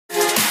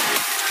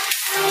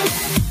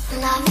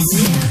loves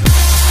you.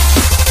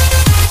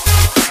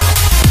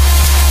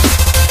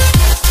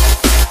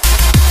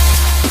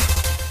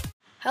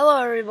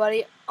 Hello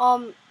everybody,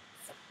 and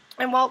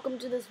welcome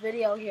to this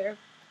video here.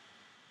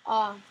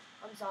 I'm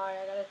sorry,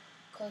 I gotta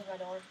close my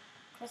door.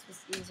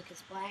 Christmas music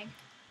is playing.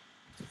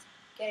 It's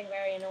getting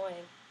very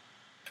annoying.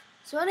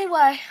 So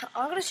anyway,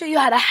 I'm gonna show you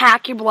how to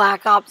hack your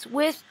Black Ops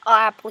with an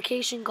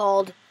application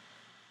called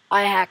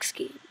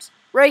iHackSchemes.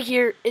 Right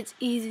here, it's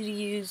easy to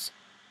use.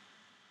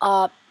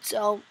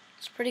 So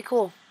it's pretty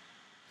cool.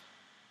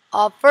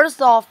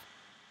 First off,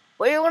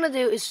 what you want to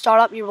do is start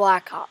up your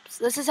Black Ops.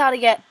 This is how to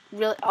get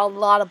really a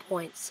lot of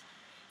points.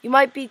 You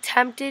might be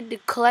tempted to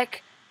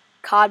click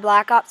COD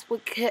Black Ops,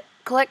 but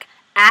click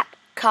at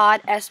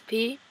COD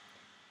SP.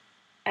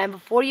 And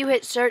before you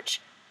hit search,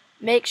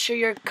 make sure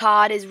your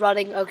COD is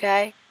running,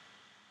 okay?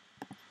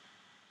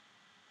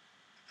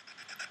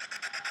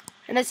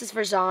 And this is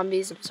for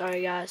zombies. I'm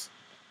sorry, guys.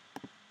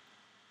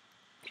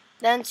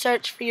 Then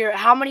search for your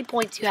how many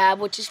points you have,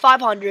 which is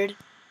 500.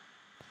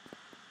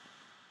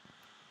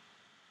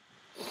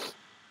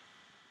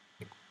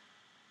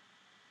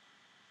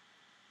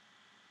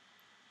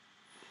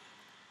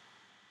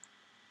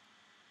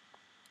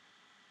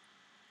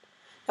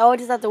 Now I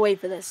just have to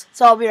wait for this.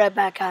 So I'll be right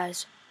back,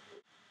 guys.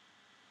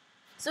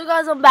 So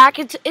guys, I'm back.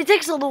 It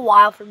takes a little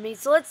while for me.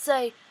 So let's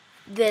say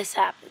this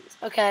happens,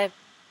 okay?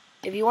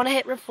 If you want to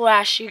hit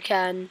refresh, you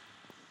can.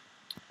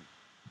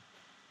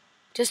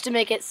 Just to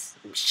make it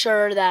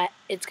sure that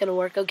it's going to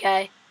work,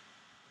 okay?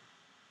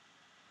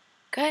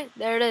 Okay,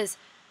 there it is.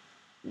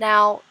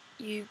 Now,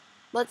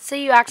 let's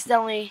say you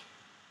accidentally,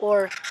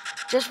 or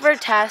just for a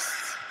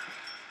test,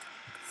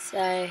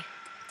 say...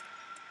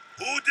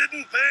 Who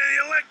didn't pay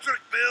electric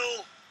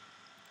bill?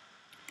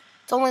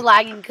 It's only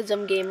lagging because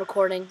I'm game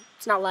recording.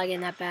 It's not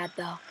lagging that bad,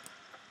 though.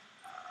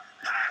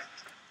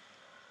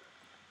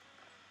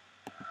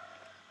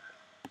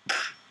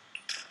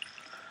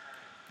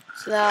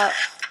 So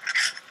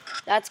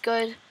that's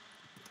good.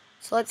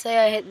 So let's say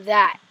I hit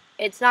that.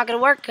 It's not going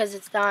to work because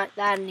it's not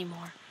that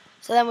anymore.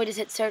 So then we just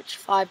hit search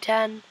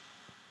 510.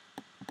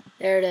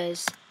 There it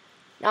is.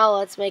 Now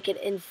let's make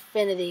it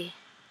infinity.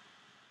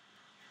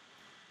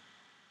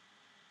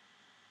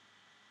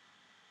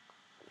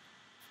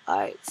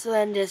 Alright, so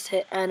then just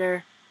hit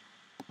enter.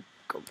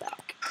 Go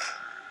back.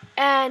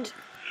 And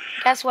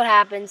guess what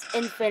happens?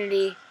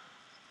 Infinity.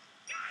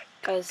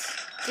 Because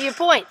to your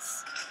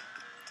points.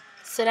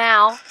 So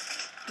now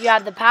you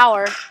have the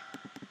power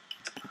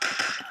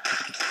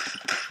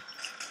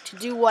to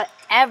do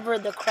whatever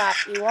the crap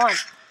you want.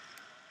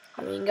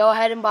 I mean, go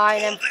ahead and buy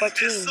an M14.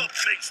 This up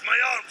makes my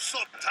arms so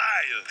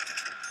tired.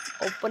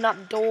 Open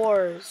up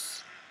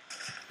doors.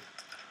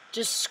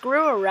 Just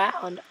screw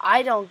around.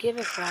 I don't give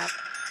a crap.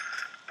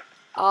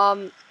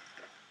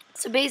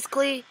 So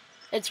basically,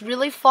 it's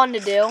really fun to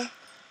do,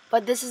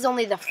 but this is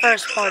only the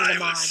first part of the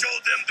mod. Show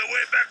them the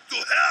way back to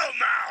hell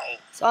now.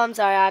 So I'm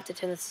sorry, I have to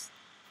turn this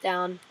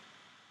down,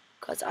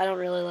 because I don't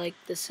really like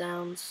the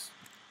sounds.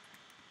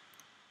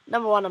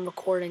 Number one, I'm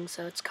recording,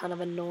 so it's kind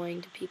of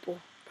annoying to people,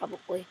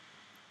 probably.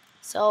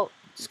 So,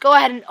 just go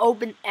ahead and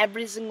open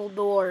every single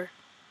door.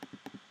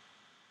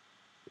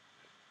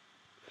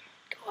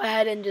 Go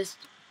ahead and just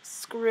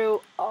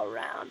screw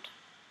around.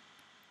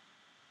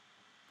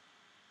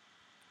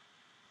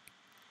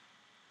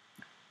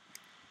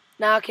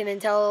 Now I can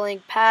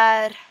IntelliLink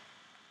pad.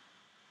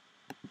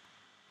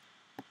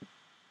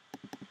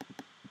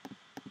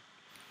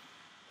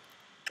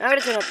 I'm going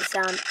to turn up the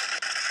sound.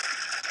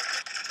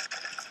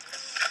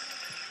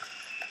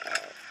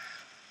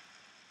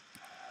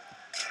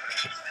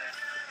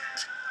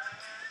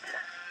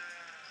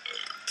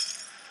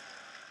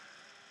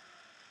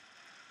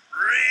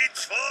 Reach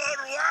for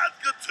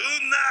vodka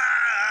tonight.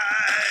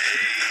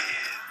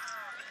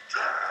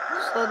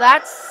 So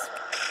that's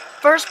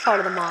first part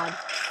of the mod.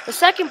 The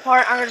second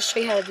part, I'm going to show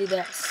you how to do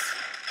this.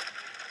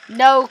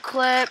 No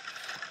clip.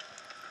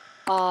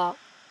 I'm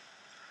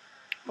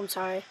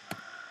sorry.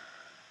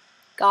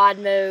 God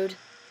mode.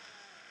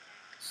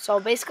 So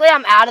basically,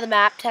 I'm out of the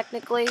map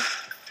technically.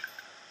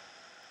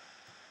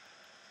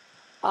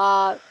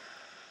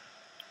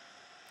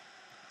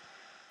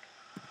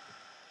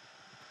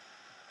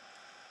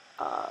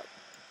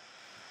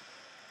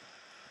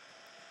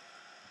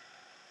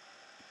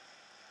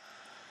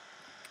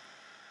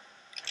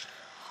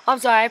 I'm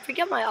sorry, I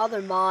forget my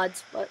other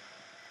mods, but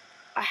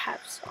I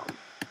have some.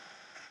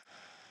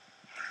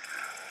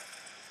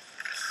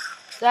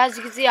 So as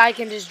you can see, I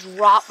can just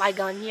drop my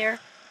gun here,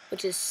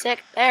 which is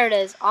sick. There it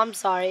is. I'm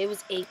sorry, it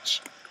was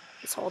H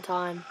this whole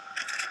time.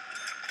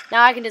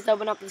 Now I can just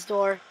open up this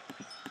door.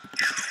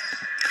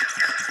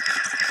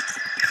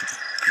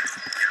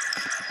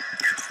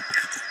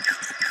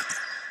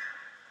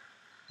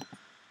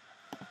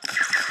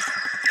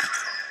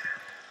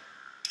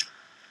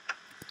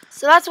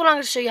 So that's what I'm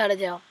going to show you how to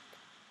do.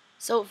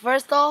 So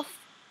first off,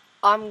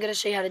 I'm going to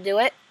show you how to do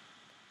it.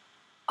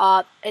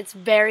 It's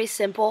very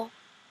simple.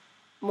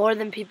 More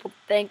than people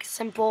think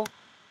simple.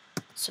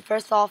 So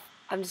first off,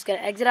 I'm just going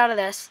to exit out of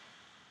this.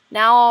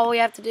 Now all we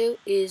have to do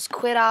is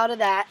quit out of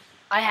that.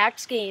 I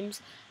hacked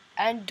games,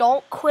 and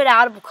don't quit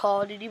out of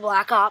Call of Duty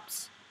Black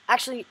Ops.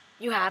 Actually,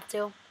 you have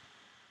to.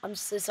 I'm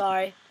so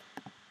sorry.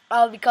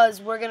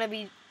 Because we're gonna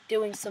be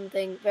doing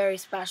something very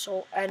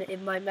special, and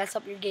it might mess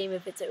up your game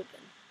if it's open.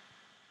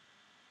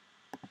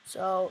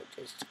 So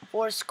just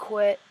force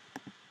quit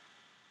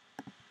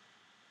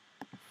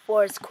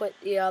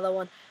the other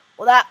one.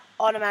 Well, that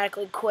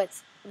automatically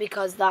quits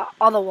because the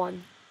other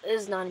one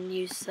is not in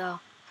use, so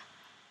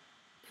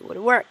it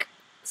wouldn't work.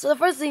 So the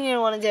first thing you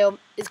want to do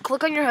is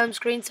click on your home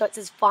screen, so it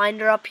says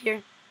Finder up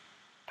here.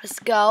 Press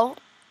go,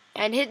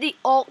 and hit the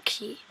Alt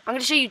key. I'm going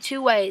to show you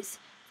 2 ways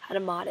how to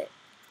mod it.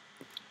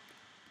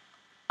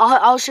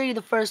 I'll show you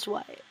the first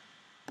way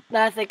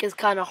that I think is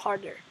kind of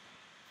harder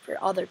for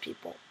other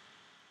people.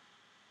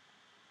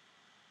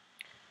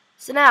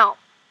 So now,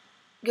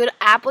 go to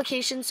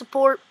Application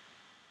Support,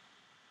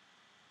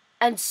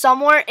 and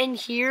somewhere in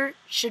here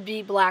should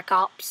be Black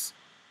Ops.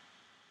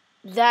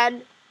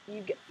 Then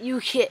you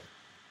hit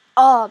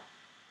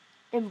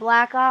in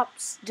Black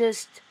Ops,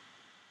 just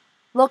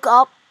look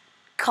up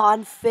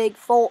config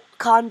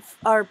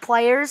or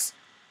players,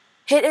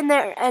 hit in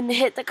there and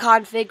hit the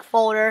config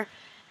folder,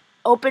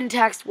 open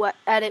text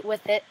edit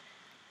with it,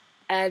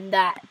 and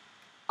that.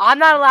 I'm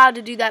not allowed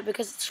to do that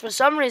because for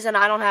some reason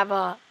I don't have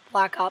a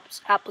Black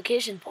Ops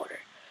application folder.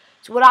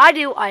 So what I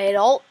do, I hit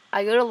Alt,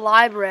 I go to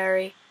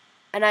Library,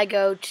 and I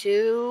go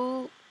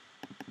to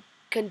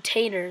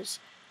Containers.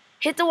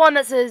 Hit the one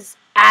that says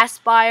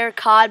Aspire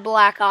COD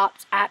Black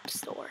Ops App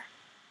Store.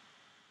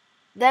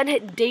 Then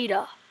hit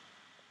Data.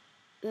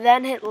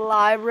 Then hit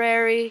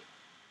Library.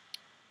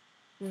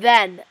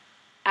 Then,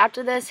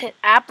 after this, hit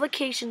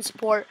Application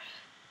Support,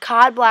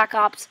 COD Black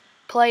Ops,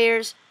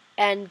 Players,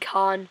 and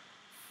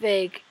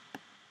Config.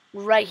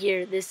 Right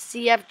here, this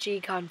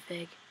CFG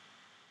config.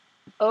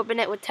 Open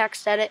it with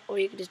text edit, or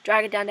you can just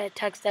drag it down to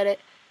text edit,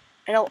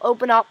 and it'll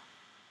open up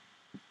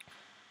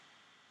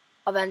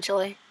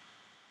eventually.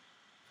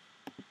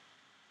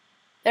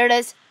 There it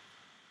is.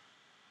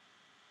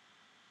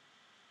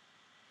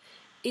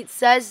 It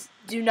says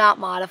do not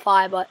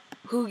modify, but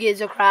who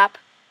gives a crap?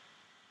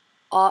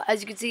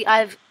 As you can see, I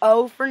have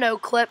O for no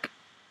clip.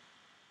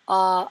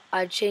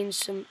 I've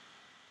changed some.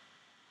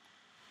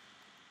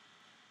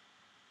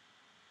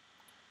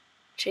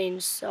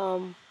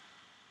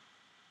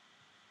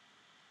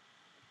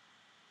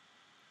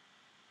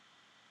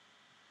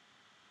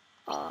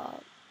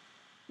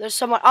 There's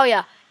someone. Oh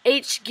yeah,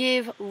 H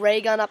give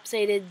ray gun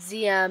updated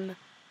ZM.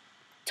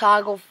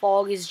 Toggle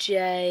fog is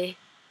J.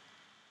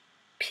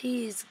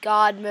 P is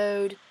God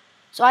mode.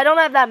 So I don't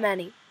have that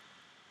many,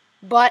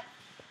 but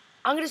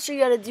I'm gonna show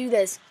you how to do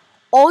this.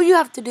 All you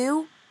have to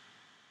do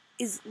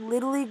is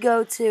literally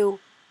go to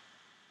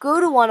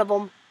one of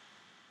them,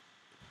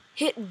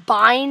 hit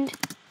bind,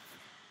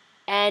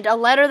 and a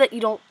letter that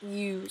you don't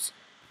use,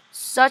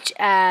 such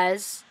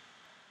as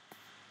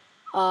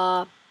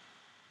L.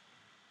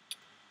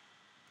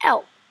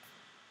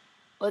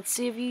 Let's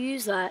see if you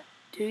use that.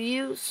 Do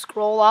you?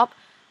 Scroll up.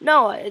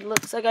 No, it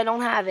looks like I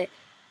don't have it.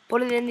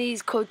 Put it in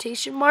these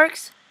quotation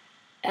marks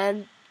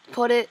and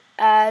put it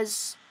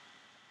as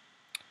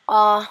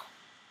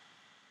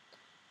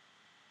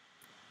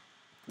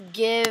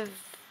give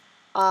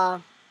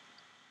I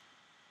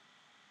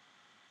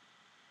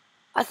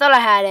thought I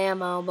had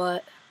ammo,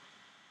 but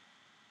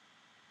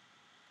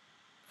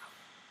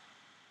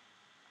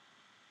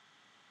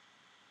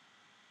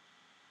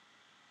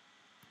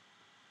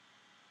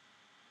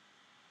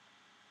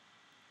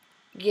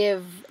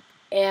give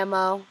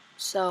ammo,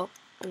 so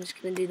I'm just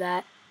gonna do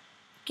that.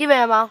 Give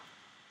ammo.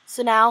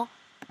 So now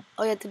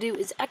all you have to do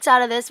is X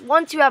out of this.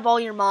 Once you have all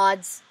your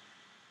mods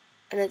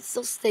and it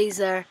still stays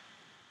there,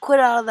 quit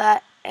out of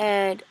that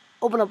and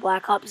open up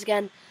Black Ops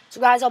again.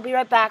 So guys, I'll be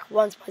right back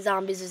once my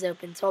zombies is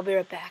open. So I'll be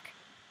right back.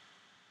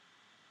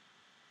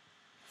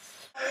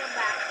 I'm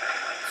back.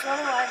 So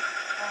anyway,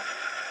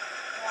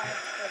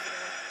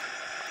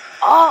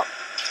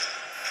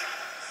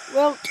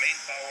 well, Main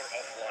power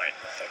offline.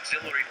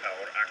 Auxiliary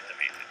power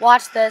activated.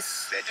 watch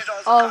this.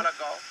 Digital's Oh. gotta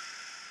go.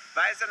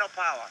 Why is there no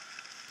power?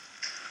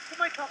 Who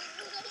am I talking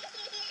to?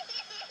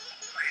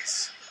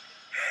 Please,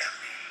 help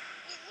me.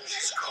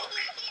 She's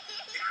coming.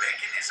 The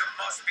mechanism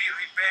must be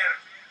repaired.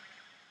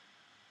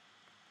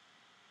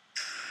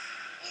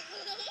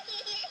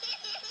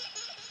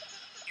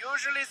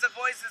 Usually the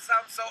voices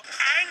sound so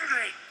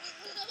angry.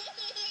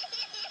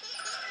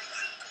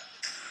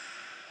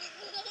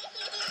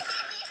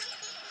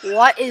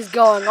 What is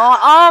going on?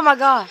 Oh my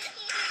gosh.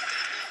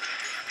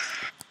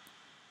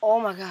 Oh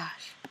my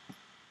gosh.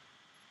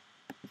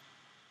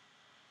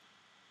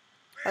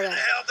 Where the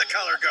hell did the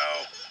color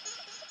go?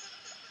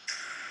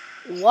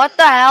 What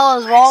the hell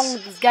is wrong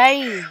with this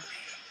game?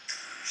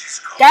 She's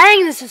coming.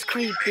 Dang, this is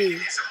creepy.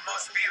 Mechanism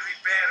must be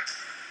repaired.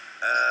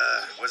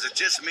 Was it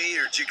just me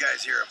or did you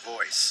guys hear a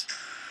voice?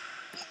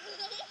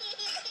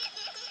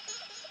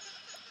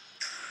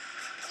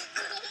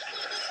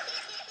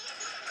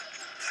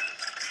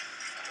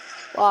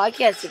 Well, I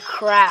can't see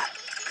crap.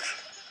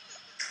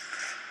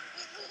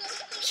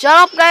 Shut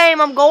up, game.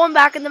 I'm going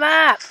back in the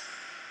map.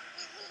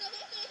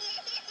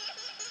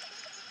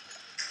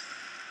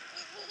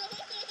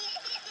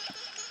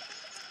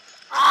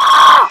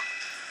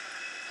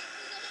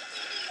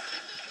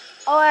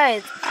 Oh, hey,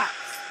 it's Max.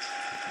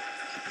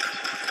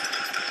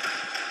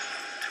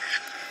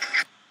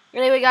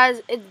 Anyway,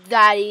 guys, it's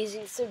that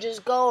easy. So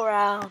just go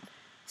around,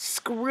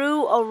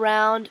 screw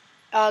around,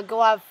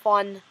 go have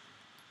fun.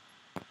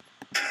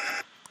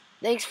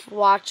 Thanks for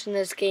watching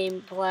this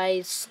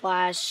gameplay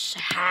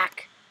 /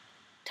 hack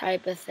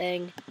type of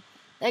thing.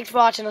 Thanks for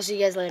watching. I'll see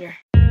you guys later.